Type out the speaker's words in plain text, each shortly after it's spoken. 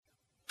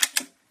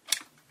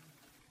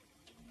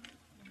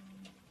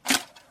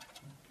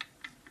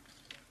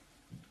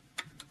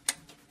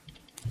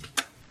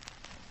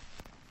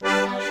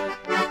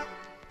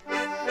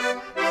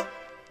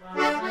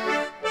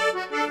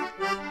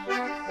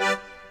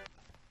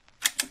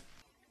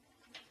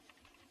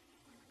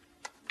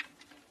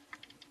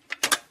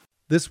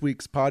This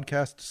week's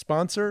podcast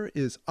sponsor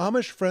is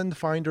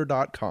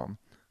AmishFriendFinder.com.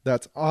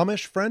 That's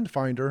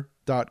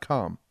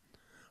AmishFriendFinder.com.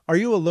 Are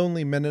you a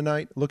lonely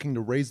Mennonite looking to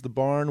raise the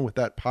barn with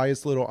that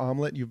pious little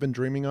omelet you've been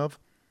dreaming of?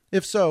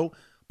 If so,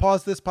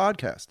 pause this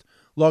podcast,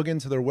 log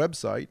into their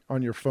website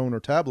on your phone or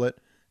tablet,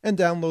 and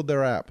download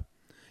their app.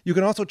 You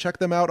can also check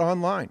them out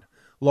online.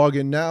 Log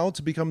in now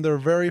to become their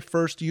very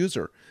first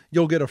user.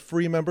 You'll get a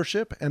free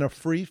membership and a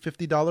free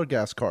 $50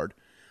 gas card.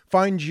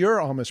 Find your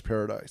Amish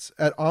paradise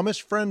at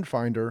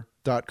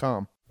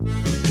AmishFriendFinder.com.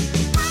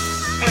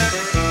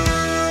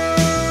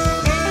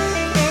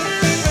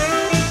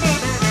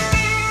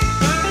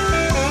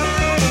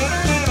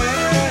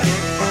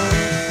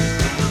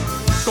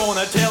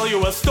 Gonna tell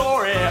you a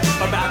story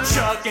about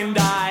Chuck and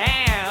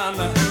Diane,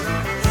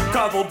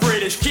 couple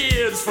British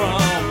kids from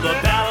the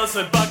palace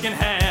at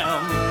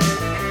Buckingham.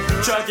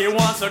 Chucky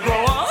wants to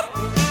grow up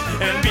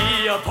and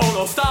be a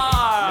polo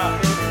star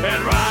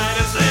and ride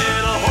his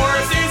little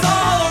horses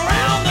all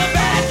around the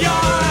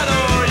backyard.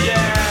 Oh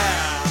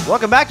yeah!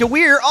 Welcome back to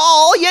We're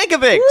All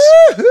Yankovics.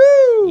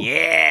 Woohoo!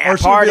 Yeah, Or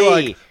should party. we be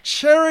like,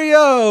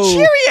 Cheerio!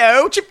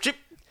 Cheerio, chip chip.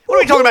 What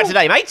are we talking about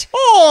today, mate?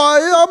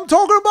 Oh, I'm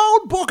talking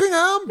about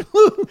Buckingham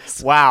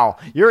Blues. Wow,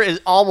 you're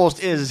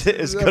almost as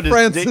good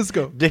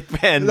Francisco. as Dick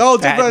Van. No,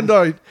 Dick Van Patten.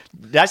 Dyke.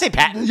 Did I say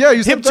Patton? Yeah, you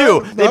him said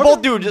too. Patton. They Okay.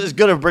 both do as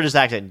good of a British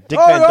accent. Dick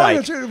Oh, Van no,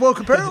 Dyke. yeah, well,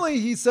 apparently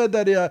he said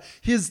that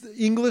his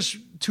English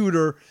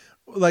tutor,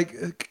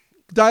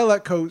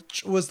 dialect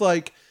coach, was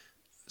like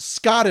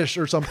Scottish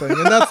or something,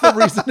 and that's the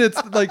reason it's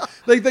like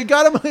they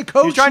got him a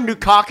coach. He was trying to do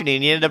Cockney,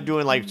 and he ended up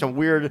doing like some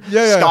weird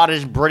Yeah.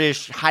 Scottish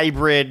British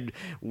hybrid.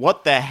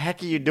 What the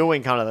heck are you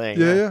doing? Kind of thing.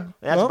 Yeah.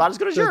 That's Well, about as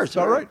good as yours. That's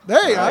all right.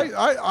 Hey,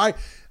 All right.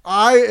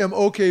 I am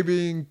okay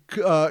being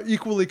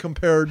equally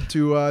compared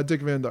to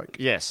Dick Van Dyke.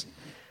 Yes.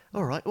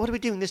 All right. What are we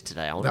doing this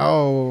today?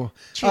 No.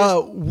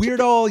 Cheers.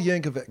 Weird Al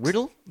Yankovic. Weird?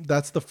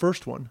 That's the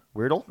first one.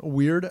 Weirdle?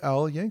 Weird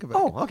Al Yankovic.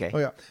 Oh, okay. Oh,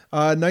 yeah.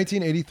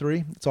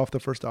 1983. It's off the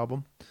first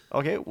album.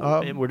 Okay.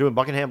 We're doing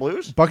Buckingham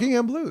Blues?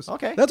 Buckingham Blues.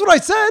 Okay. That's what I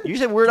said. You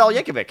said Weird Al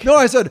Yankovic. No,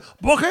 I said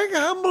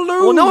Buckingham Blues.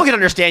 Well, no one can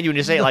understand you when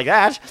you say it like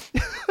that.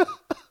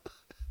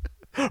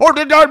 Or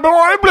did I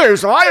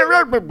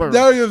Buckingham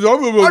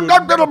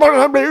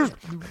Blues?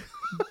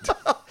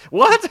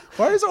 What?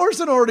 Why is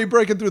Orson already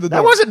breaking through the door?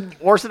 That wasn't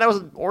Orson. That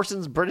was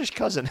Orson's British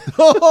cousin.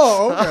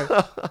 Oh,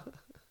 okay.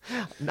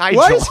 Nigel.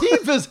 Why is he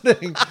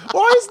visiting?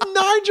 Why is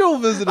Nigel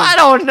visiting? I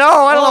don't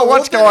know. I don't know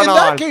what's going in on.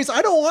 In that case,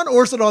 I don't want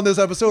Orson on this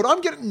episode.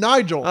 I'm getting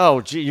Nigel. Oh,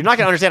 gee. You're not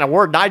going to understand a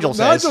word Nigel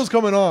says. Nigel's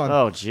coming on.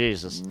 Oh,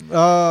 Jesus.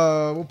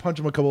 We'll punch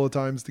him a couple of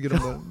times to get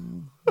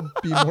him to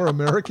be more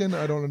American.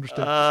 I don't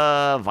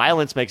understand.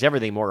 Violence makes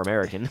everything more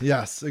American.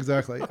 Yes,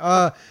 exactly.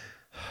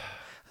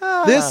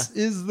 This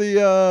is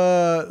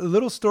the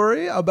little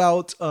story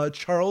about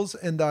Charles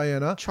and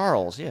Diana.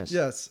 Charles, yes.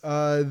 Yes,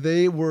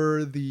 they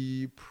were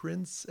the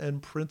prince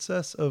and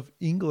princess of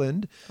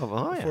England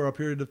Oh, yeah. for a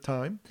period of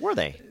time. Were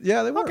they?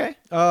 Yeah, they were. Okay.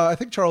 I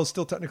think Charles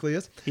still technically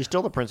is. He's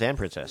still the prince and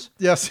princess.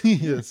 Yes, he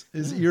is.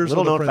 His ears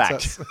Little are the known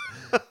princess.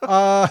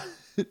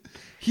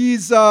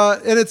 He's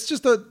and it's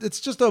just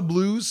a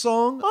blues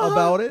song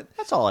about it.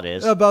 That's all it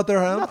is. About their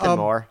house. Nothing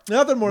more.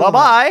 Nothing more. than that.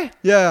 Bye-bye.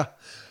 Yeah.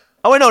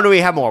 Oh, wait, no, we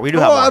have more. We do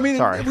have Well, more. I mean,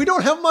 Sorry. we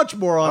don't have much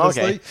more,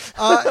 honestly.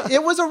 Okay.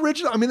 It was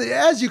original. I mean,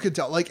 as you can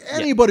tell, like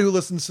anybody who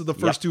listens to the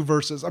first Yep. two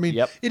verses, I mean,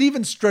 Yep. it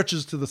even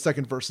stretches to the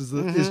second verses.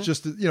 It's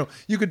just,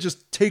 you could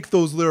just take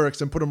those lyrics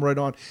and put them right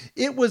on.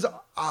 It was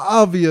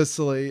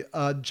obviously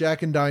a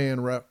Jack and Diane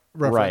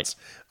reference.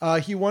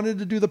 He wanted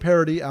to do the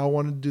parody. Al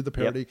wanted to do the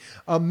parody.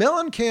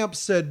 Mellencamp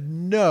said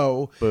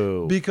no.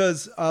 Boo.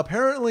 Because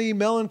apparently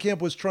Mellencamp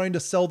was trying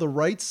to sell the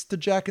rights to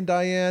Jack and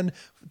Diane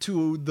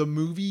to the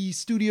movie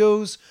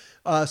studios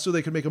so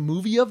they could make a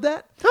movie of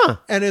that. Huh.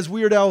 And as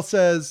Weird Al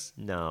says,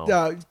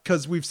 No.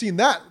 because we've seen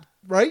that,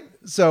 right?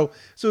 So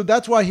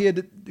that's why he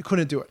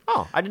couldn't do it.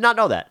 Oh, I did not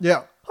know that.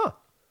 Yeah. Huh.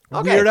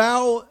 Okay. Weird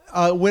Al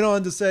went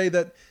on to say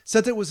that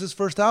since it was his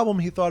first album,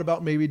 he thought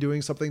about maybe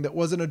doing something that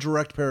wasn't a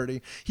direct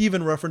parody. He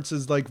even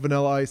references like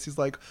Vanilla Ice. He's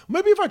like,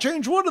 maybe if I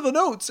change one of the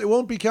notes, it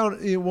won't be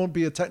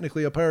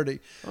technically a parody.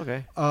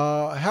 Okay.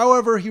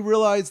 However, he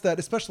realized that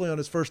especially on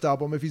his first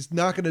album, if he's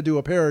not going to do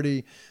a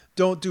parody,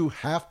 don't do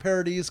half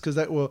parodies because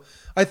that will.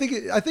 I think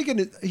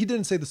he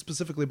didn't say this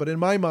specifically, but in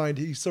my mind,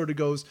 he sort of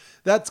goes,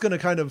 that's going to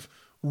kind of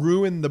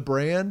ruin the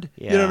brand.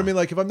 You know what I Yeah. mean?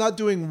 Like if I'm not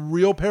doing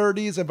real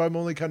parodies, if I'm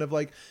only kind of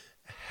like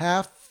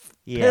half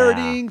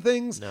parodying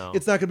things, No.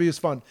 it's not going to be as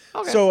fun.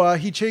 Okay. So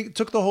he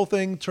took the whole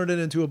thing, turned it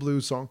into a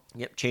blues song.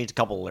 Yep, changed a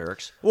couple of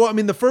lyrics. Well, I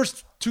mean, the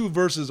first two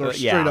verses are Yeah,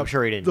 straight I'm up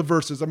sure he didn't. the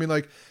verses. I mean,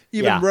 like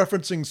even Yeah.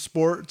 referencing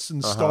sports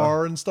and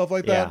star and stuff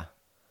like that. Yeah.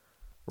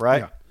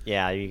 Right? Yeah.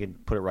 Yeah, you can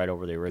put it right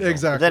over the original.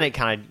 Exactly. But then it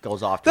kind of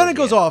goes off. Then towards it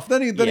the goes end. off.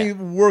 Then he Yeah.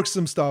 works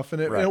some stuff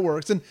and it Right.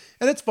 works and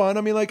it's fun.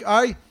 I mean, like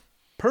I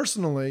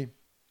personally,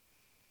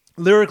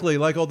 lyrically,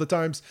 like all the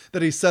times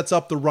that he sets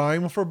up the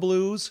rhyme for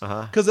blues.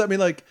 Because I mean,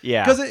 like,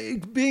 Yeah. because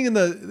being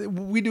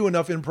we do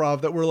enough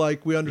improv that we're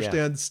like we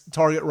understand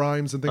target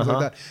rhymes and things like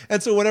that.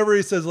 And so whenever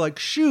he says like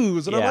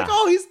shoes, and I'm Yeah. like,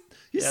 oh,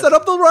 He set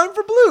up the rhyme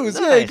for blues.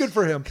 Nice. Yeah, good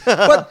for him.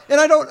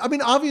 I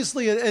mean,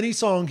 obviously in any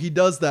song he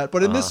does that,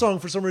 but in this song,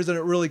 for some reason,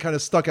 it really kind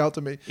of stuck out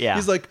to me. Yeah.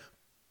 He's like,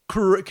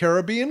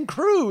 Caribbean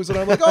cruise. And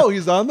I'm like, oh,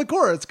 he's on the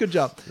chorus. Good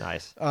job.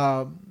 Nice.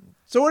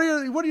 So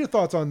what are your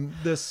thoughts on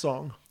this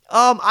song?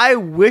 I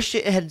wish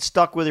it had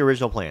stuck with the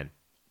original plan.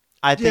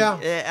 I think.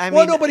 Yeah. I mean,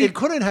 well, no, but he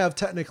couldn't have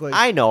technically.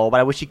 I know, but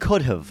I wish he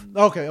could have.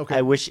 Okay.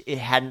 I wish it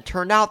hadn't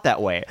turned out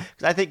that way,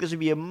 because I think this would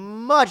be a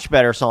much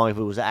better song if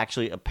it was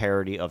actually a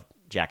parody of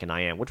Jack and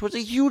Diane, which was a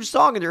huge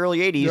song in the early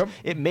 80s. Yep.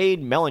 It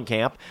made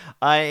Mellencamp,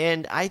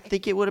 and I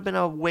think it would have been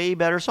a way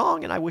better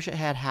song, and I wish it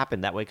had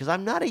happened that way, because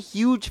I'm not a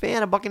huge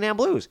fan of Buckingham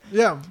Blues.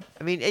 Yeah.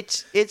 I mean,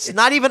 it's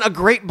not even a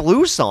great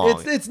blues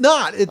song. It's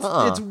not.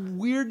 It's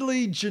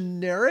weirdly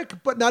generic,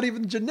 but not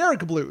even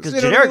generic blues. Because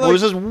generic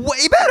blues is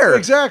way better.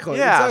 Exactly.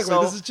 Yeah, exactly.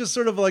 so This is just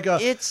sort of like a...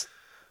 It's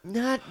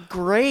not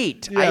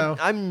great. Yeah.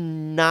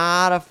 I'm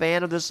not a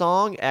fan of this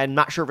song. I'm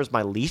not sure if it's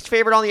my least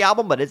favorite on the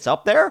album, but it's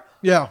up there.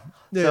 Yeah.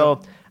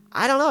 So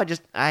I don't know.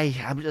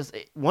 I'm just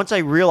once I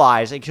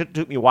realized, it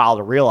took me a while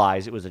to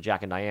realize it was a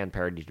Jack and Diane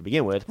parody to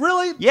begin with.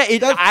 Really? Yeah.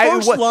 I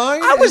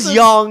was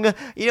young.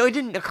 You know, it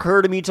didn't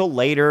occur to me till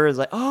later. It's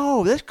like,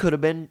 oh, this could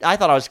have been. I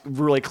thought I was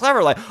really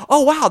clever. Like,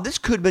 oh wow, this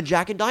could have been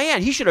Jack and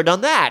Diane. He should have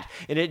done that.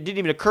 And it didn't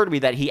even occur to me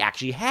that he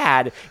actually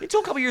had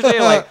until a couple years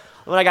later. Like,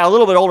 when I got a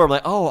little bit older, I'm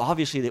like, oh,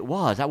 obviously that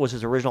was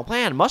his original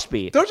plan. Must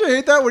be. Don't you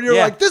hate that when you're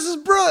like, this is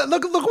brilliant.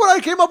 Look what I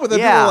came up with. And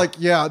people are like,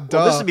 yeah, duh.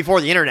 Well, this is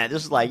before the internet.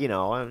 This is like, I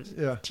was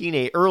Yeah.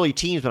 early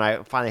teens when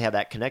I finally had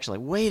that connection.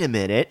 Like, wait a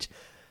minute.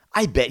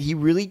 I bet he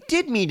really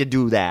did mean to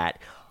do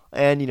that.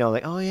 And,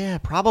 like, oh, yeah,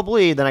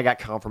 probably. Then I got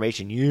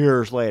confirmation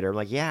years later. I'm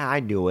like, yeah, I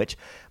knew it.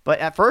 But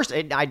at first,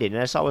 I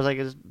didn't. I saw it was like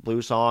this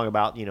blues song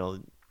about,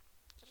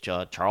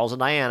 Charles and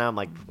Diana. I'm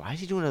like, why is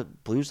he doing a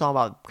blues song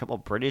about a couple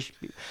of British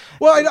people?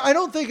 Well, I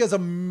don't think as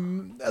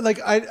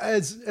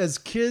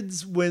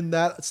kids when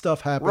that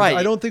stuff happened, Right.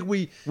 I don't think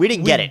we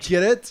didn't get it.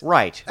 Get it.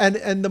 Right.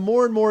 And the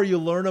more and more you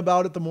learn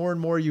about it, the more and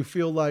more you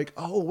feel like,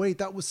 oh wait,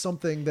 that was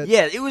something that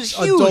Yeah, it was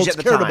huge adults at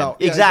the cared time. about.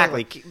 Yeah,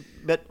 Exactly.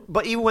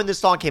 But even when this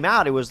song came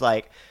out, it was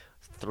like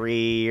 3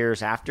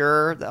 years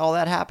after all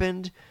that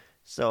happened.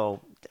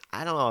 So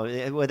I don't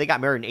know. Well, they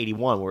got married in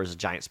 '81, where it was a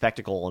giant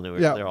spectacle, and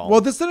they're all.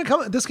 Well, this didn't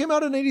come. This came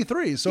out in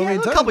 '83, so I mean,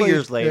 a couple technically-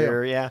 years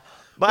later. Yeah.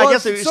 But Well, I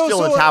guess it was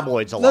still in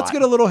tabloids a lot. Let's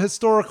get a little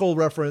historical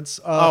reference.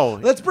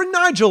 Let's bring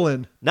Nigel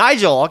in.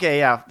 Nigel. Okay,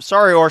 yeah.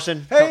 Sorry,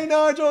 Orson. Hey,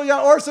 Nigel.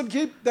 Yeah, Orson,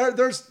 keep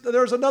there's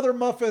another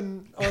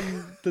muffin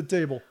on the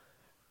table.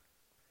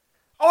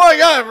 Oh,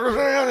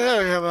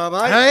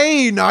 yeah.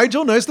 Hey,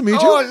 Nigel. Nice to meet you.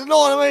 Oh, it's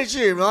nice to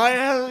meet you,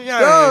 mate.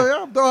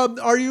 Yeah.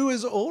 Are you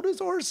as old as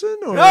Orson?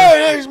 Or?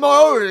 No, he's my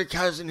older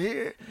cousin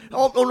here.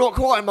 I'm not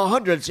quite in my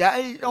hundreds yet.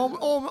 I'm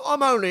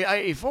only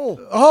 84.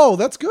 Oh,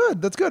 that's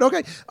good. That's good.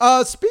 Okay.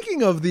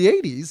 Speaking of the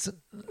 80s.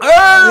 Hey!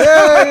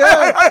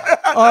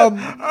 Tell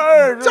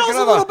us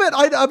a little bit.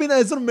 I mean,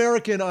 as an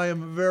American, I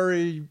am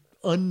very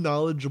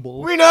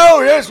unknowledgeable. We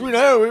know, yes, we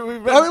know.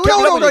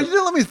 No, you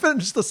didn't let me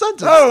finish the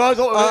sentence. Oh, I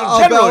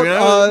thought in general,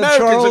 Americans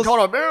Charles,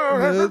 are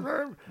kind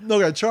of...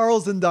 Okay,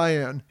 Charles and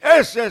Diane.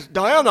 Yes,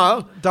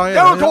 Diana. Diana,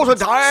 They were called her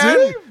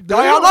Diane. See?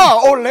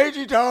 Diana, or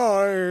Lady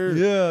Di.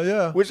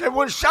 Yeah. Which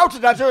everyone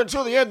shouted at her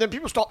until the end. Then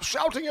people stopped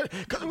shouting it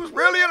because it was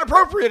really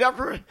inappropriate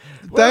after it.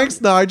 Thanks,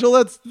 Nigel.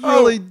 That's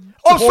really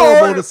I'm horrible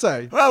sorry. to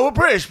say. Well, we're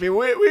British people.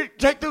 We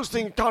take those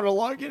things kind of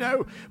like,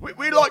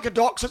 we like a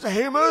dark sense of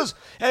humour,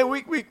 and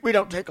we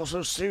don't take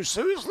ourselves too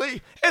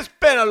seriously. It's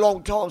been a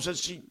long time since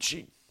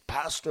she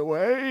passed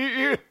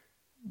away.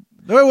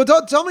 All right,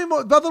 well, tell me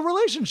more about the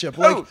relationship.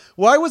 Like,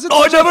 why was it?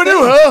 I such a never knew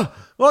thing? her.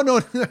 Well, no,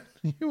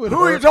 you and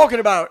Who are her. you talking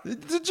about?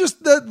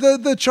 Just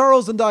the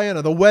Charles and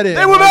Diana, the wedding.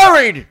 They were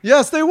married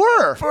Yes, they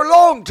were. for a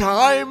long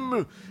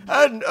time,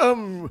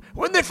 and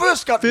when they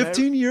first got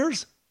 15 married,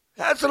 years?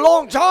 that's a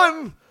long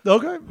time.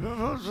 Okay.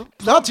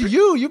 Not to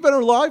you. You've been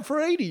alive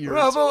for 80 years.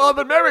 Well, I've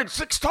been married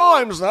 6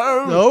 times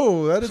though.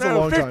 No, that is a So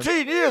long time.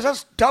 15 years.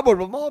 That's double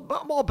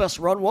what my best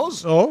run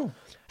was. Oh.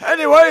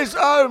 Anyways,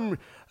 when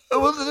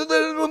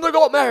they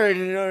got married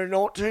in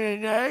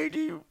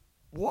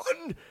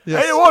 1981,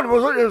 Yes. 81 it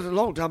was a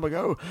long time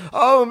ago.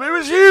 It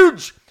was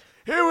huge.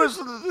 It was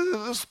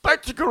the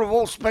spectacle of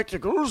all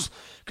spectacles,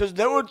 because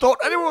no one thought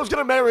anyone was going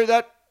to marry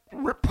that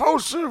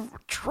repulsive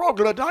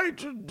troglodyte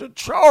to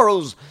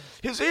Charles.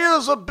 His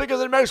ears are bigger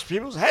than most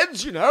people's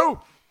heads,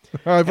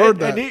 I've heard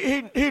that.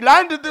 And he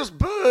landed this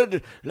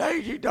bird,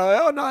 Lady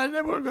Diana, and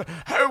everyone go,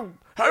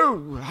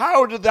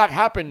 how did that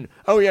happen?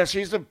 Oh yes,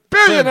 he's a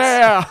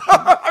billionaire.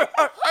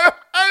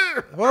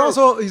 Well,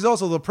 also, he's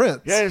also the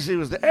prince. Yes, he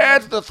was the heir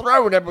to the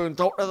throne. Everyone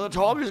thought at the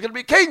time he was going to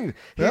be king.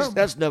 Yeah.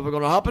 That's never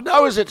going to happen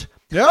now, is it?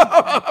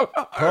 Yeah.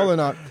 Probably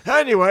not.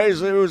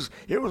 Anyways, it was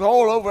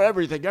all over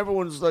everything.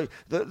 Everyone's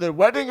the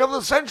wedding of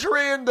the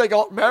century, and they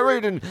got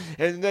married, and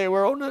they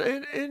were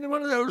in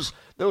one of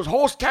those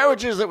horse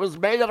carriages that was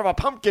made out of a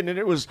pumpkin, and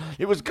it was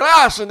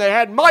glass, and they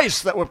had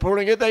mice that were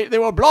pulling it. They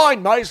were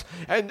blind mice,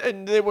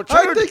 and they were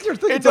turned think you're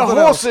thinking into something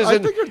else. horses, I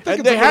and think you're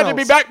thinking they had to something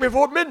be else. back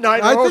before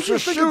midnight. I or think else you're your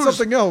thinking shoes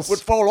something else. would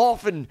fall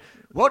off, and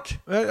What?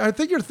 I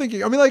think you're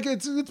thinking. I mean, like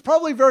it's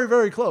probably very,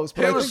 very close.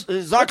 But It I was think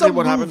exactly that's a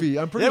what movie. happened.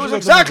 I'm pretty it sure was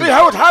that's a exactly movie.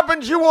 how it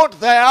happened. You weren't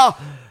there.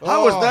 I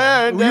was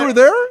there. And you were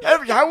there?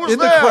 I was In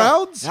the there.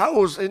 crowds? I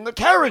was in the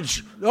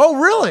carriage. Oh,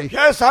 really?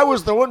 Yes, I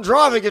was the one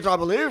driving it, I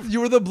believe. You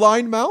were the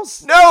blind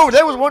mouse? No,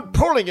 there was one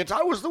pulling it.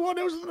 I was the one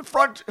who was in the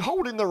front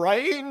holding the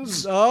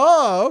reins.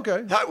 Oh,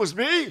 okay. That was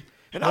me.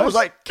 And I Nice. was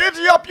like,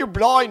 "Giddy up, you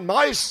blind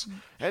mice!"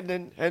 And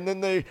then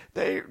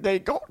they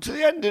got to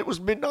the end. It was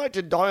midnight,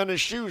 and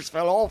Diana's shoes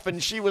fell off,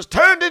 and she was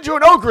turned into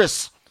an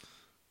ogress.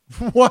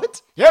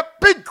 What?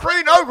 Yep, big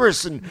green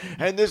ogress, and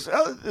this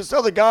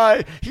other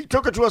guy, he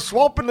took her to a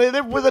swamp, and they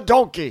lived with a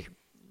donkey.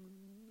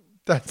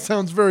 That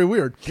sounds very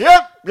weird.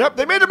 Yep.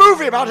 They made a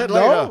movie about it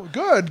later. No,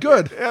 good.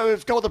 Yeah,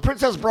 it's called The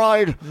Princess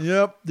Bride.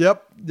 Yep.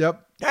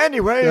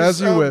 Anyways,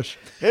 As you wish.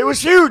 It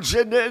was huge,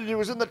 and it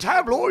was in the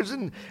tabloids,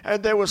 and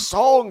there were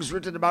songs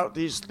written about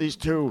these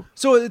two.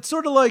 So it's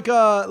sort of like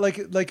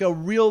a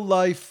real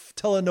life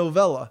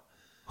telenovela,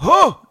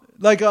 Huh?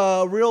 like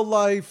a real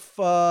life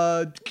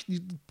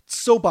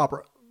soap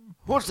opera.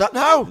 What's that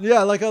now?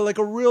 Yeah, like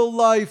a real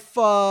life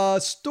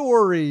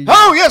story.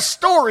 Oh yes,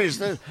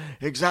 stories.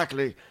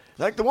 Exactly.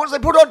 Like the ones they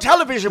put on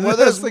television where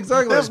Yes,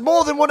 exactly. there's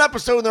more than one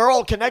episode and they're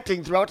all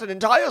connecting throughout an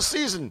entire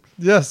season.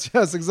 Yes,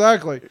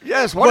 exactly.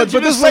 Yes, why did you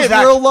but just this say was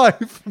that? real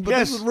life. But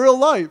Yes. this is real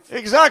life.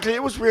 Exactly,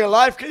 it was real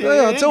life.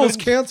 Yeah, in until it was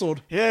England.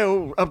 canceled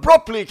Yeah,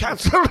 abruptly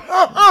cancelled.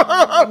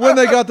 when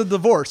they got the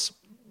divorce.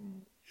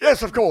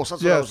 Yes, of course.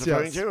 That's what I was Yes,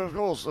 referring yes.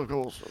 to. Of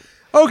course.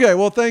 Okay,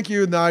 well, thank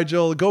you,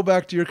 Nigel. Go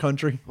back to your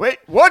country. Wait,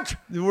 what?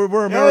 We're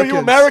Oh, Americans. you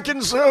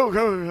Americans? Oh,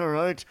 all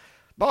right.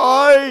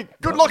 Bye.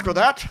 Good luck with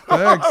that.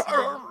 Thanks.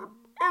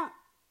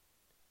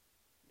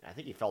 I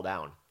think he fell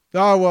down.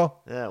 Oh,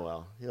 well, Yeah,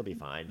 well, he'll be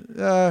fine. he's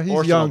Or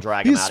young. someone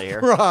drag him He's out of here.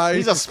 spry.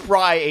 He's a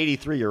spry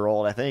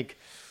 83-year-old, I think.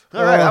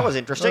 All right, that was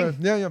interesting.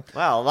 Yeah.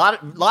 Wow, a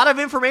lot of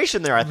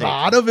information there, I A think.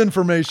 lot of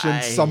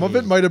information. Some of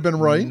it might have been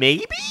right.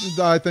 Maybe?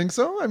 I think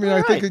so. I mean, All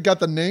I think right. it got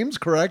the names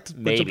correct, which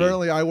Maybe.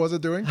 apparently I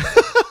wasn't doing.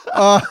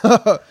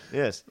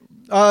 Yes.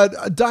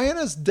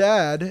 Diana's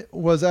dad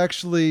was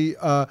actually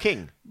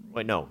King.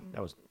 Wait, no,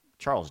 that was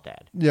Charles'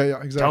 dad.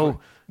 yeah, exactly.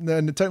 Oh.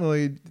 And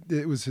technically,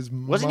 it was his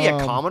mom. Wasn't he a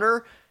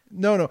commoner?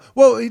 No.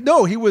 Well,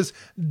 no, he was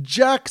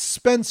Jack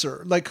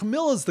Spencer. Like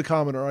Camilla's the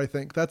commoner, I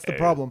think. That's the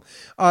problem.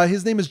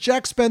 His name is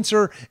Jack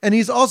Spencer, and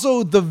he's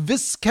also the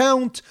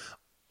Viscount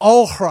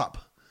Alhrop.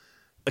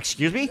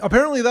 Excuse me?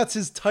 Apparently, that's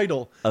his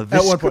title A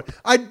at one point.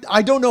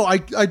 I don't know. I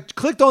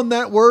clicked on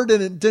that word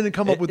and it didn't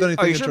come up with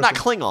anything Are you sure not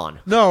interesting. Klingon?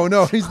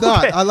 No, he's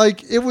not. Okay. I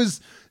like it was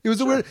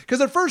a weird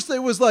because at first it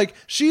was like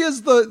she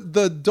is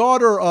the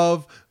daughter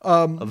of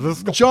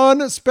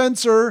John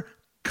Spencer,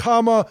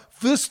 comma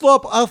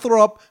Vislop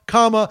Athrop,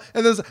 comma,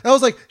 and I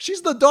was like,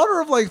 she's the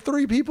daughter of like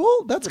three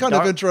people. That's kind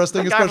of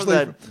interesting, That guy from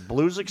especially. that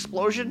Blues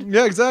Explosion?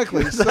 Yeah,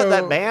 exactly. Is that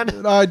that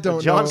band? I don't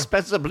know. John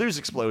Spencer Blues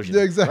Explosion.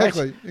 Yeah,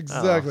 exactly, right?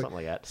 exactly. Oh, something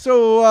like that.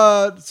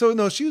 So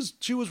no,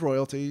 she was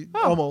royalty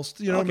almost.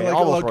 You know, what I okay, mean?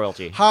 almost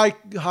royalty.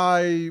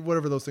 High,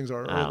 whatever those things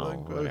are. Oh,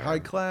 Like, whatever. high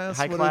class.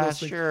 High what are those class,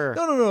 things? sure.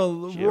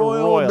 No, She-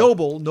 royal,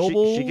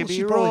 noble. She could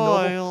be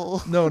probably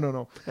royal. noble.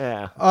 No.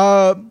 Yeah.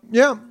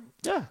 Yeah.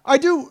 Yeah. I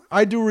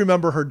do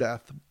remember her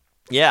death.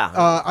 Yeah.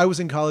 I was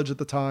in college at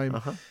the time,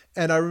 Uh-huh.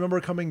 and I remember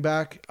coming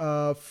back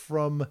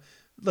from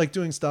like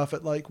doing stuff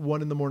at like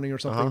 1 a.m. or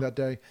something Uh-huh. that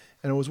day,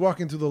 and I was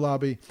walking through the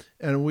lobby,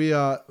 and we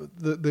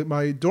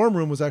my dorm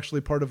room was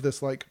actually part of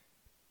this like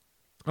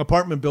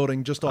apartment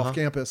building just Uh-huh. off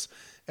campus,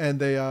 and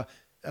they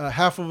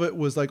half of it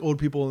was like old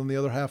people, and the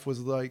other half was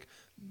like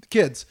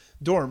kids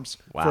dorms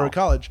for Wow. a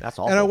college. That's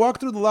And I awful.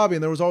 walked through the lobby,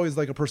 and there was always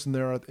like a person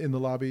there in the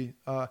lobby,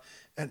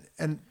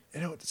 and you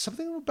know,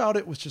 something about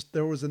it was just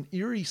there was an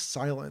eerie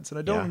silence, and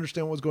I don't Yeah.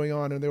 understand what was going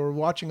on. And they were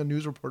watching a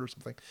news report or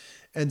something,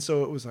 and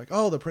so it was like,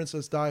 oh, the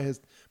Princess Di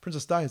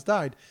has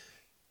died,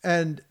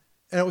 and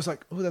it was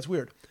like, oh, that's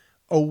weird.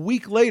 A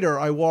week later,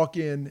 I walk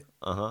in,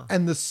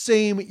 and the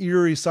same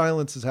eerie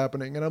silence is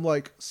happening, and I'm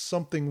like,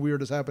 something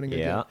weird is happening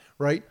again, Yeah.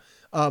 right?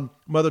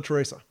 Mother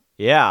Teresa.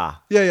 yeah.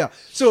 Yeah.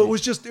 So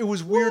it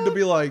was weird to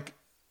be like,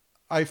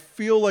 I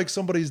feel like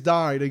somebody's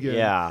died again.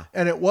 Yeah.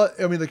 And it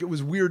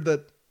was weird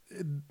that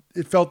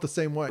it felt the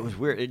same way. It was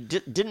weird.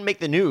 It didn't make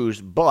the news,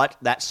 but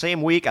that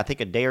same week, I think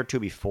a day or two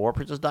before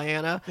Princess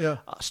Diana, Yeah.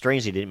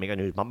 strangely didn't make the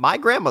news. My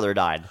grandmother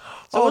died.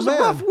 So Oh, it was man.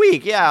 a rough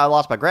week. Yeah, I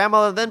lost my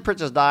grandmother, then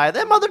Princess Di,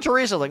 then Mother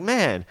Teresa. Like,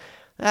 man,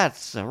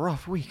 that's a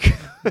rough week.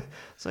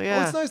 So, yeah.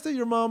 Well, it's nice that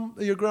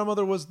your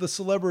grandmother was the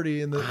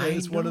celebrity and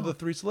is one of the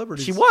three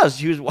celebrities. She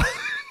was.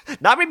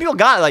 Not many people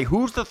got it. Like,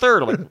 who's the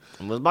third? I'm like,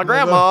 it was my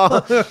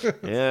grandma.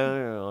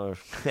 Yeah.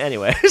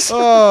 Anyways.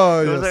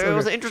 Oh, It yes.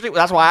 was okay. interesting.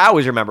 That's why I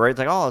always remember it. It's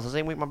like, oh, it's the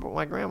same week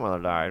my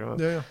grandmother died.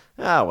 Yeah.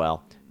 Ah,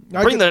 well.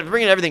 I Bringing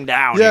everything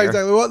down. Yeah, here.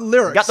 exactly. What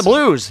lyrics? Got the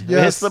blues.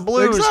 Yes, It's the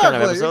blues exactly, kind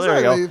of episode. There we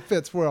exactly. go. It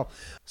fits well.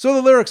 So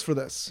the lyrics for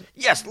this.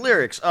 Yes,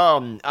 lyrics.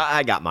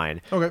 I got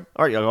mine. Okay.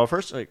 All right, I'll go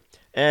first.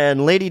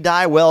 And Lady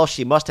Di, well,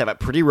 she must have it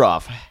pretty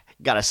rough.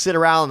 Got to sit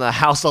around the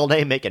house all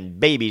day making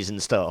babies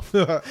and stuff.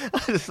 I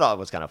just thought it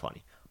was kind of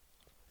funny.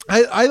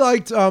 I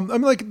liked. I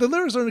mean, like the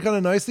lyrics are kind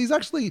of nice. These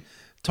actually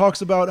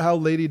talks about how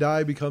Lady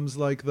Di becomes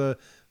like the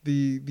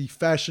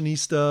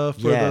fashionista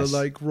for Yes. the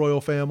like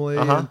royal family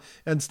Uh-huh.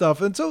 and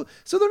stuff. And so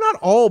they're not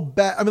all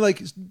bad. I mean,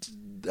 like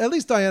at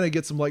least Diana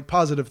gets some like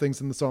positive things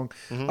in the song.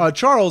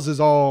 Charles is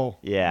all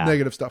Yeah.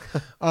 negative stuff.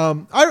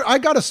 I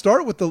got to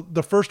start with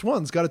the first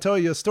ones. Got to tell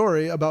you a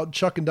story about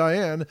Chuck and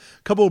Diane, a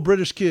couple of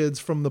British kids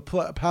from the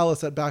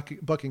palace at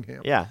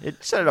Buckingham. Yeah,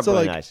 it set it up So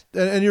really like, nice.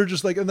 and you're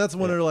just like, and that's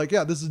when they're like,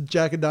 yeah, this is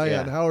Jack and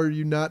Diane. Yeah. How are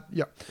you not?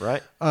 Yeah.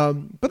 Right?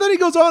 But then he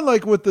goes on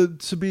like with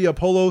to be a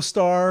polo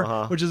star,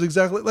 Uh-huh. which is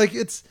exactly like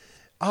it's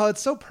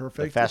so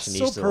perfect. The It's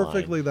so fashionista line.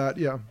 perfectly that.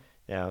 Yeah.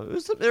 Yeah,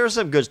 there's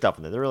some good stuff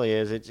in there. There really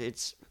is.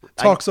 It's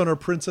Talks on her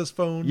princess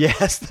phone.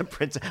 Yes, the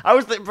princess. I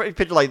was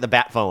picture like the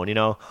bat phone,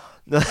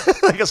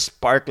 like a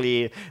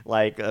sparkly,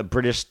 like a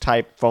British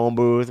type phone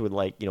booth with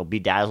like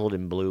bedazzled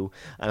in blue.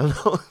 I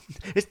don't know.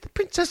 It's the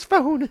princess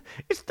phone.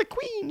 It's the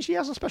queen. She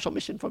has a special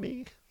mission for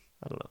me.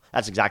 I don't know.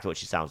 That's exactly what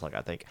she sounds like,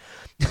 I think.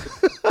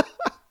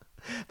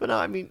 But no,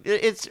 I mean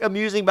it's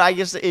amusing. But I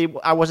guess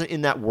I wasn't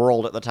in that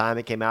world at the time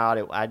it came out.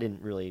 I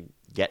didn't really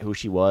get who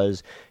she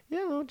was.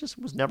 Just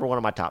was never one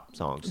of my top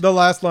songs. The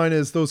last line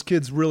is those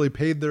kids really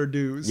paid their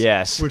dues.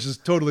 Yes. Which is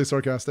totally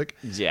sarcastic.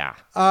 Yeah.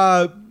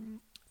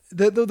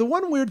 The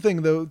one weird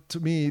thing though to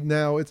me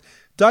now, it's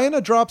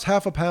Diana drops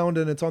half a pound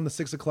and it's on the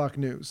 6 o'clock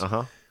news.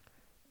 Uh-huh.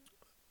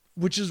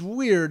 Which is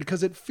weird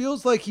because it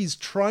feels like he's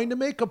trying to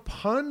make a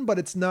pun, but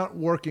it's not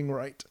working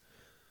right.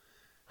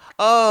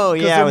 Oh,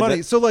 Because yeah. they're with money.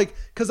 the- So like,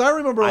 because I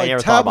remember I like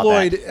never thought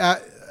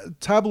about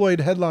tabloid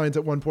headlines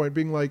at one point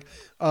being like,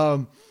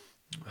 what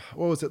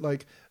was it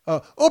like?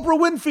 Oprah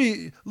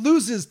Winfrey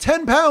loses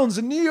 10 pounds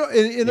in New York,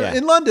 Yeah.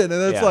 in London,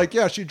 and it's Yeah. like,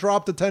 yeah, she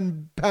dropped a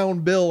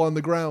 10-pound bill on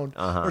the ground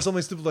or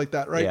something stupid like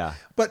that, right? Yeah.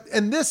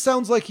 And this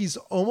sounds like he's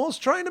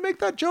almost trying to make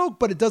that joke,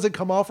 but it doesn't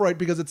come off right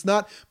because it's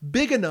not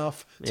big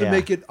enough to Yeah.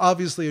 make it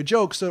obviously a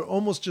joke. So it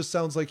almost just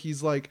sounds like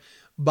he's like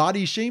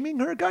body shaming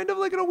her, kind of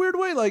like in a weird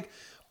way, like.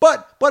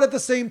 But at the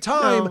same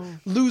time,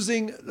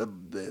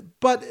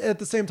 but at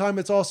the same time,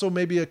 it's also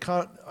maybe a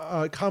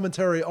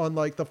commentary on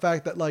like the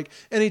fact that like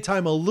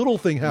anytime a little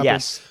thing happens,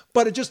 Yes.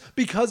 but it just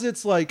because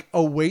it's like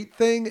a weight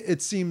thing,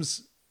 it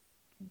seems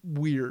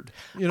weird.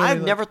 You know, what I I've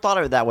mean? never thought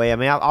of it that way. I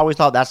mean, I've always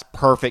thought that's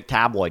perfect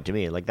tabloid to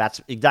me. Like that's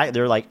exactly.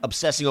 They're like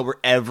obsessing over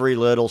every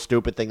little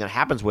stupid thing that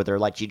happens with her.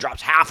 Like she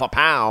drops half a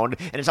pound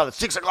and it's on the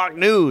 6 o'clock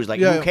news.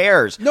 Like who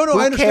cares? No, who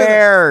I understand. That.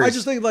 cares? I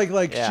just think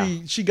like Yeah.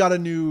 she got a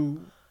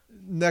new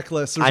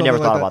necklace. Or I something never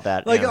like thought that. about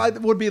that, Like yeah.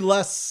 it would be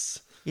less.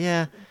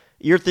 Yeah,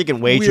 you're thinking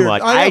way too Weird.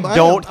 much. I I am.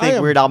 don't think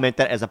am. Weird Al meant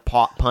that as a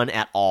pun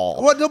at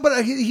all. What? No,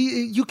 but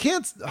you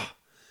can't.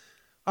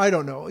 I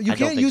don't know. You I don't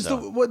can't think use so.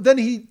 the. What, then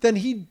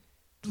he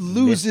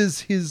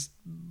loses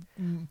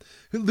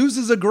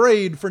loses a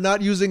grade for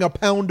not using a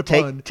pound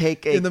pun.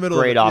 Take a in the middle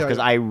grade of it. off Yeah, because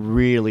yeah. I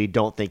really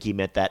don't think he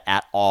meant that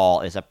at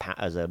all as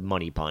a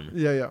money pun.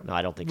 Yeah. No,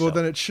 I don't think Well, so.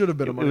 then it should have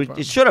been a money pun.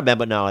 It should have been,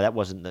 but no, that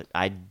wasn't.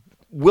 I'm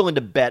willing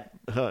to bet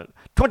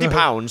 20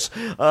 pounds.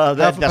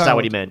 That's not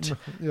what he pound. meant.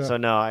 Yeah. So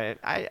no,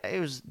 it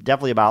was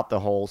definitely about the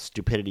whole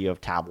stupidity of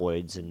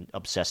tabloids and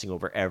obsessing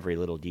over every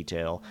little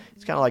detail.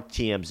 It's kind of like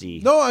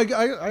TMZ. No,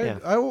 Yeah.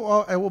 I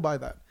will buy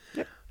that.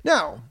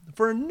 Now,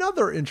 for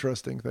another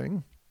interesting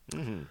thing,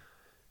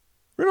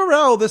 remember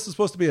how this is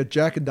supposed to be a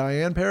Jack and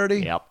Diane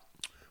parody? Yep.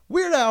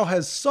 Weird Al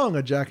has sung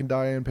a Jack and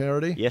Diane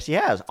parody. Yes, he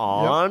has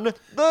on The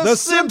The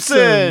Simpsons.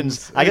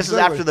 Simpsons. I guess it's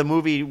Exactly. after the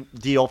movie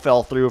deal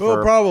fell through Well,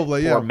 for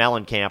probably, yeah.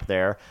 Mellencamp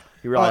there.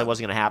 He realized it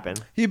wasn't going to happen.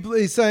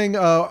 He sang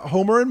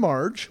Homer and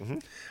Marge,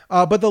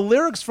 but the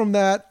lyrics from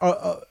that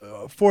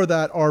for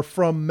that are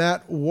from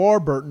Matt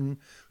Warburton,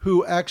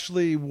 who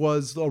actually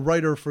was a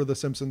writer for The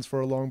Simpsons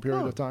for a long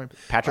period of time.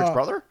 Patrick's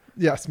brother?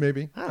 Yes,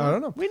 maybe. I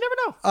don't know. We never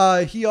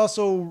know. He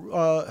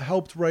also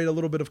helped write a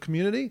little bit of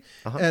Community,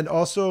 and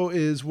also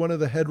is one of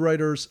the head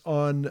writers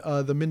on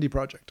the Mindy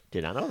Project.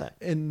 Did not know that.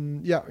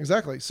 And yeah,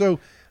 exactly. So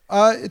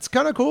it's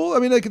kind of cool. I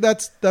mean, like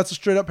that's a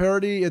straight up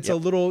parody. It's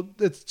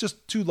it's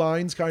just two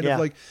lines, kind Yeah. of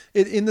like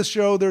in the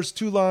show. There's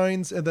two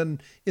lines, and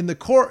then in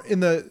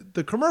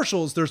the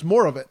commercials, there's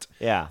more of it.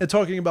 Yeah. and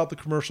talking about the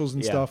commercials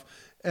and Yeah. stuff.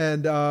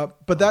 And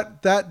but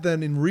that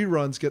then in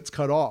reruns gets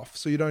cut off,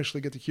 so you don't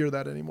actually get to hear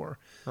that anymore.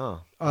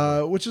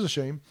 Which is a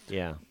shame.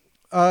 Yeah.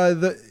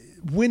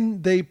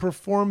 When they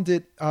performed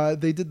it,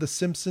 they did the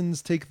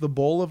Simpsons Take the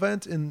Bowl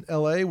event in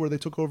L.A. where they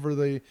took over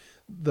they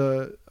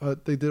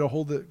did a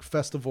whole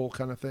festival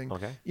kind of thing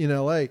in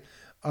L.A.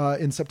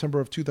 In September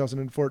of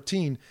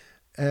 2014,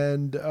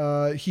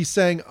 and he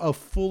sang a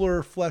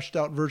fuller, fleshed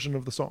out version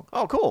of the song.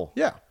 Oh, cool.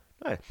 Yeah,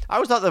 Right. I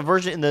always thought the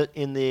version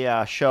in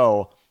the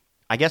show,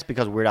 I guess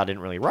because Weird Al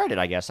didn't really write it.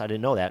 I guess I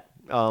didn't know that.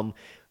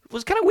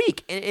 Was kind of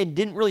weak and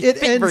didn't really It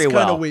fit ends very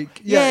well. kinda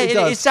weak. Yeah, it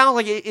does. It sounds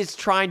like it's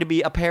trying to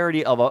be a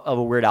parody of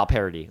a Weird Al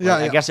parody. Yeah,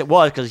 I yeah. guess it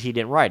was because he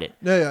didn't write it.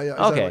 yeah.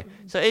 Exactly. Okay,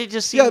 so it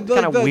just seemed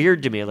kind of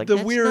weird to me. Like the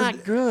that's weird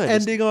not good.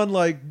 ending on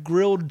like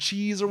grilled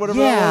cheese or whatever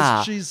it Yeah.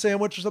 was, cheese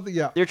sandwich or something.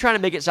 Yeah, They're trying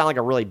to make it sound like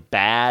a really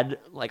bad,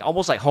 like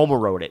almost like Homer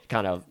wrote it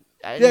kind of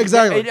Yeah,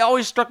 exactly. It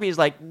always struck me as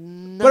like,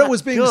 but it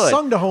was being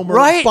sung to Homer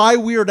right? by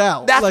Weird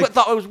Al. That's what I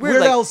thought was weird.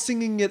 Weird like, Al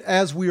singing it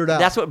as Weird Al.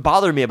 That's what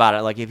bothered me about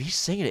it. Like, if he's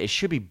singing it, it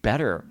should be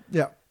better.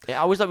 Yeah. I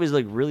always thought it was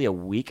like really a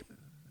weak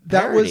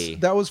That parody.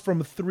 was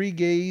from Three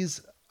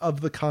Gays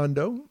of the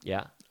Condo.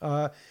 Yeah.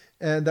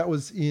 And that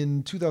was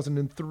in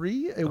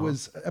 2003. It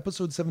was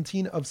episode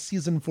 17 of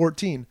season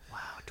 14. Wow,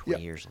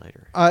 20 years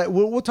later.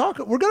 We'll talk.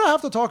 We're gonna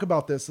have to talk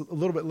about this a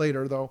little bit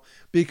later, though,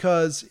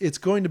 because it's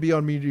going to be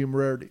on Medium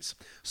Rarities.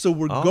 So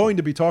we're going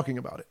to be talking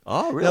about it.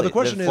 Oh, really? Now the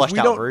question The is, fleshed we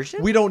out don't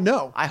version? we don't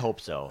know. I hope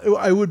so.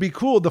 It would be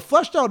cool. The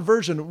fleshed out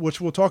version, which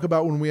we'll talk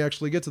about when we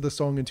actually get to the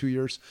song in 2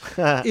 years,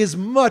 is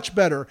much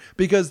better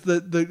because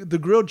the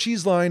grilled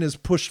cheese line is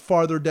pushed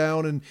farther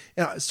down, and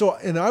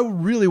I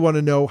really want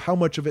to know how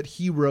much of it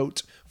he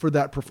wrote for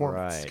that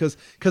performance Right.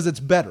 because it's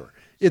better.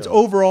 It's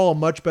overall a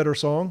much better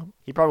song.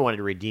 He probably wanted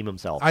to redeem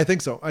himself. I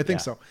think so. I think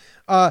Yeah. so.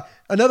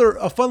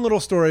 A fun little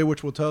story,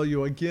 which we'll tell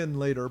you again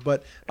later.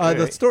 But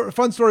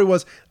fun story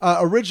was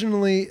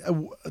originally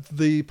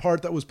the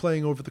part that was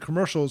playing over the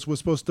commercials was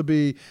supposed to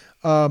be,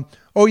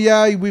 oh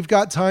yeah, we've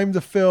got time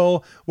to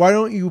fill. Why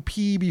don't you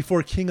pee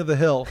before King of the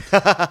Hill?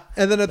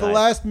 And then at the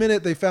last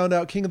minute, they found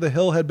out King of the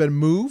Hill had been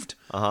moved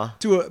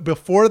to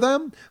before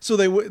them. So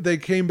they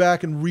came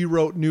back and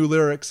rewrote new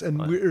lyrics,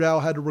 and Weird Al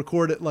had to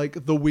record it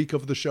like the week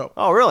of the show.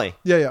 Oh, really?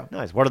 Yeah.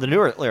 Nice. What are the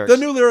newer lyrics? The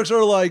new lyrics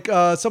are like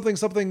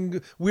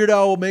something Weird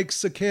Al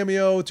makes a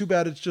cameo. Too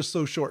bad it's just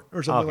so short,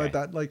 or something like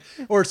that. Like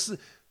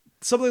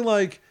something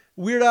like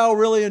Weird Al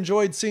really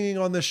enjoyed singing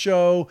on this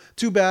show.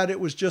 Too bad it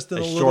was just in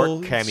a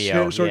little short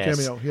cameo. Short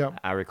yes. cameo. Yeah,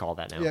 I recall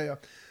that now.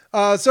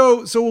 yeah.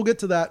 So we'll get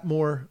to that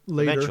more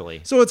later.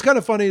 Eventually. So it's kind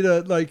of funny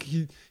to like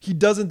he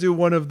doesn't do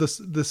one of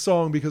the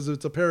song because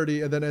it's a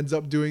parody, and then ends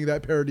up doing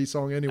that parody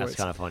song anyways. That's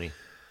kind of funny.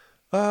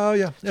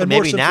 Yeah. So And more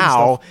maybe Simpson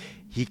now stuff.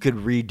 he could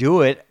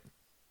redo it.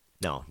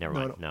 No, never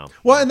mind. No.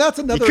 Well, and that's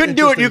another. You couldn't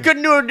do it. You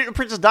interesting- couldn't do a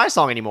Princess Di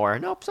song anymore.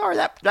 Nope. Sorry,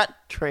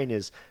 that train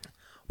is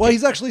Well,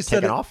 he's actually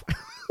said taken it off.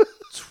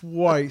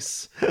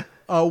 twice.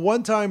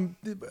 One time,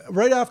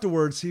 right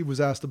afterwards, he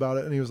was asked about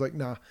it, and he was like,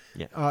 "Nah."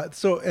 Yeah.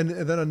 And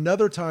then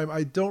another time,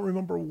 I don't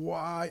remember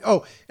why.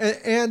 Oh,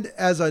 and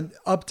as an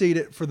update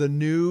it for the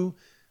new,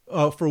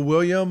 for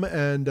William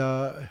and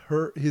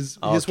his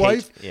Kate,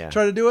 wife, yeah.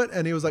 try to do it,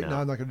 and he was like, No, "No,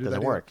 I'm not going to do that."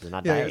 doesn't either." work. It's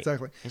not yeah, Diane.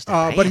 exactly. It's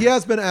Diane. But he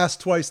has been asked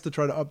twice to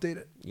try to update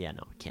it. Yeah,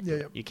 no, you can't. Yeah, do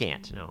it. yeah. You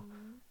can't. No.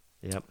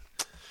 Yep.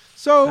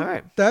 So All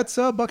right. that's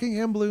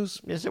Buckingham Blues.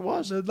 Yes, it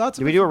was. Lots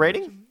of Did we do a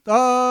rating?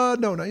 No,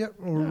 not yet.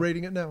 We're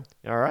rating it now.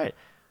 All right.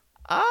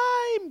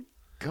 I'm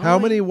going. How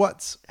many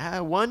what's?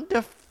 1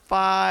 to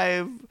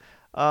 5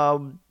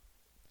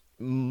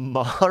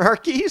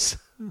 monarchies?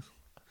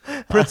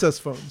 Princess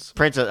phones.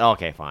 Princess.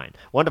 Okay, fine.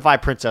 1 to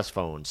 5 princess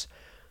phones.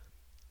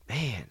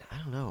 Man, I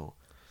don't know.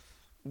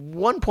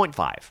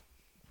 1.5.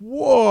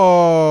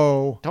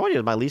 Whoa. Told you it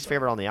was my least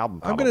favorite on the album.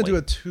 I'm Probably. going to do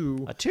a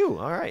 2. A 2.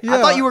 All right. Yeah.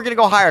 I thought you were going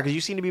to go higher because you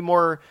seem to be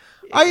more.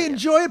 I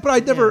enjoy it, but I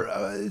never.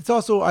 It's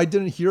also I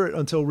didn't hear it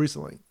until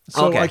recently,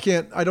 so Okay. I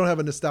can't. I don't have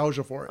a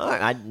nostalgia for it. All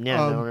right. I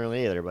don't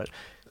really either, but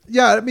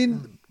Yeah, I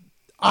mean,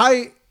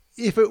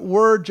 if it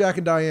were Jack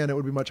and Diane, it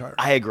would be much higher.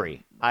 I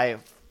agree. I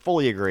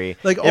fully agree.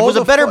 Like, if it all was a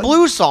the better fun-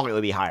 blues song, it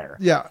would be higher.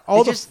 Yeah,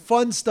 all It the just-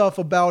 fun stuff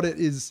about it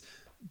is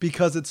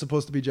because it's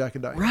supposed to be Jack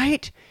and Diane.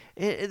 Right?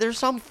 There's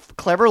some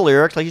clever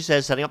lyrics, like you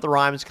said, setting up the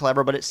rhymes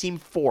clever, but it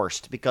seemed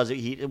forced because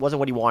it wasn't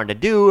what he wanted to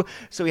do,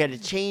 so he had to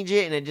change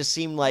it, and it just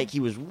seemed like he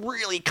was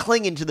really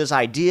clinging to this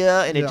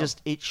idea, and Yeah.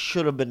 it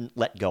should have been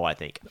let go, I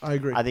think. I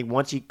agree. I think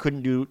once he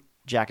couldn't do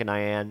Jack and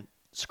Diane,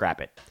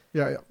 scrap it.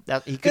 Yeah.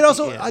 He And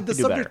also, he the could do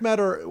subject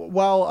better. matter,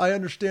 while I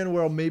understand,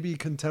 well, maybe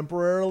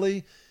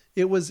contemporarily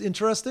it was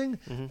interesting,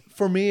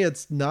 for me,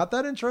 it's not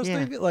that interesting.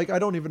 Mm-hmm. Yeah. Like, I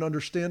don't even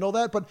understand all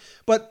that,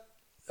 but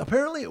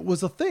apparently it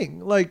was a thing.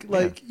 Like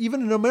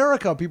even in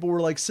America, people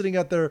were like sitting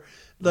at their,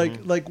 this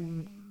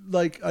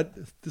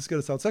is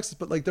going to sound sexist,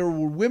 but like there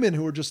were women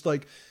who were just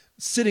like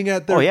sitting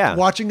at their, Oh, yeah.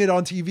 watching it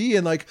on TV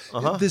and like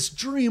this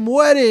dream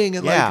wedding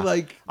and Yeah,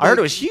 like I heard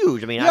it was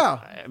huge. I mean, Yeah.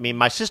 I mean,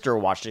 my sister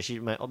watched it.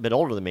 She's a bit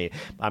older than me.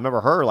 I remember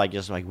her like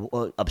just like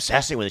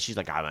obsessing with it. She's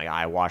like,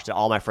 I watched it.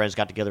 All my friends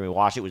got together and we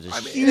watched it. It was a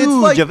huge it's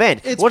like-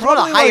 event. it's It was one of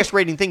probably the highest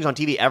rating things on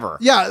TV ever.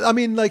 Yeah, I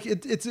mean, like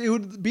it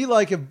would be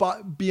like if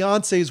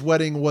Beyonce's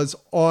wedding was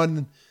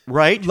on,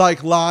 Right?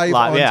 like live.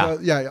 Live,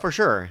 on yeah, for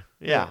sure.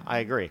 Yeah, I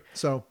agree.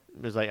 So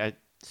It was like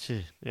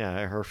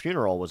her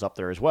funeral was up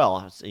there as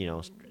well.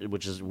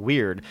 Which is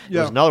weird. It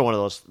Yeah. was another one of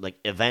those like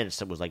events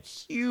that was like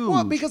huge.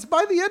 well, because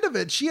by the end of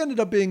it, she ended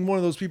up being one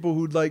of those people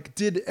who like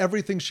did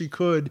everything she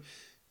could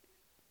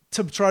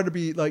to try to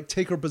be like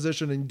take her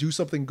position and do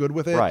something good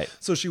with it. Right.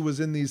 So she was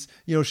in these,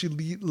 she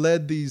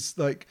led these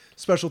like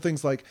special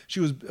things. Like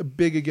she was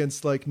big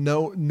against like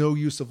no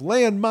use of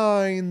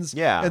landmines.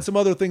 Yeah. And some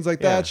other things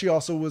like Yeah. that. She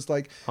also was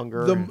like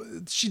Hunger.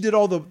 She did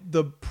all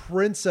the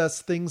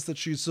princess things that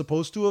she's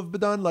supposed to have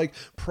been done, like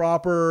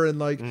proper and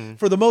like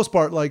for the most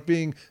part, like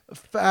being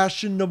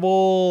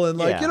fashionable and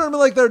like, Yeah. you know what I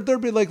mean? Like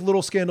there'd be like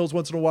little scandals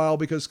once in a while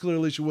because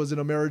clearly she was in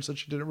a marriage that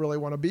she didn't really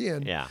want to be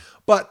in. Yeah.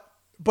 But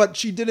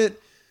she didn't.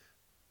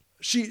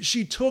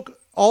 She took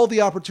all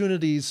the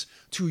opportunities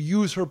to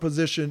use her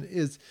position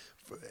is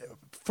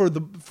for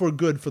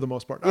good for the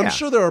most part. I'm Yeah.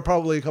 sure there are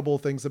probably a couple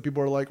of things that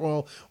people are like,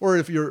 well, or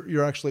if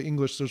you're actually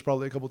English, there's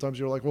probably a couple of times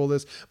you're like, well,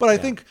 this. But I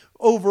think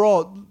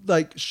overall,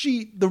 like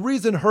the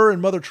reason her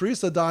and Mother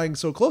Teresa dying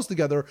so close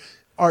together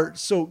are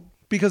so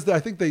because I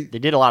think they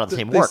did a lot of the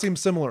same they work. seem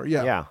similar.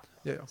 Yeah.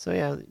 Yeah. So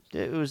yeah,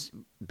 it was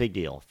a big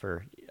deal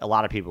for a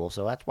lot of people.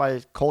 So that's why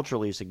it's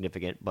culturally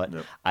significant. But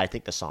I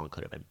think the song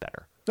could have been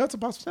better. That's a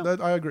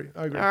possibility. I agree.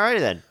 All righty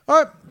then.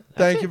 All right.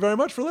 Thank you very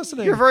much for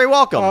listening. You're very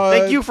welcome.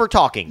 Thank you for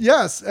talking.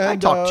 Yes. I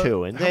And, talked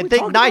too. And have we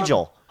thank talked about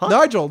Nigel. it? Huh?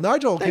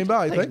 Nigel came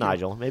by. Thanks, Thank you.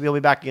 Nigel. Maybe he'll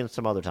be back again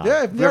some other time.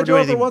 Yeah, if we ever do Nigel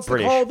ever anything wants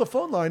British. to call the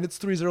phone line, it's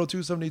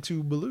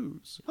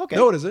 302-72-BLUES. Okay.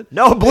 No, it isn't.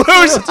 No, blues.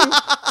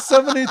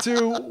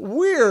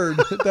 72-WEIRD.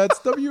 That's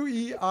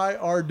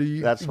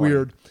WEIRD. That's funny.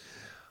 weird.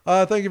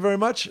 Thank you very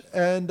much,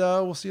 and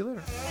we'll see you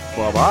later.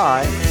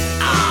 Bye-bye.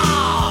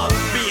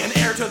 Be an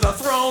heir to the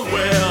throne,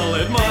 well,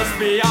 it must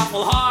be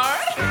awful hard.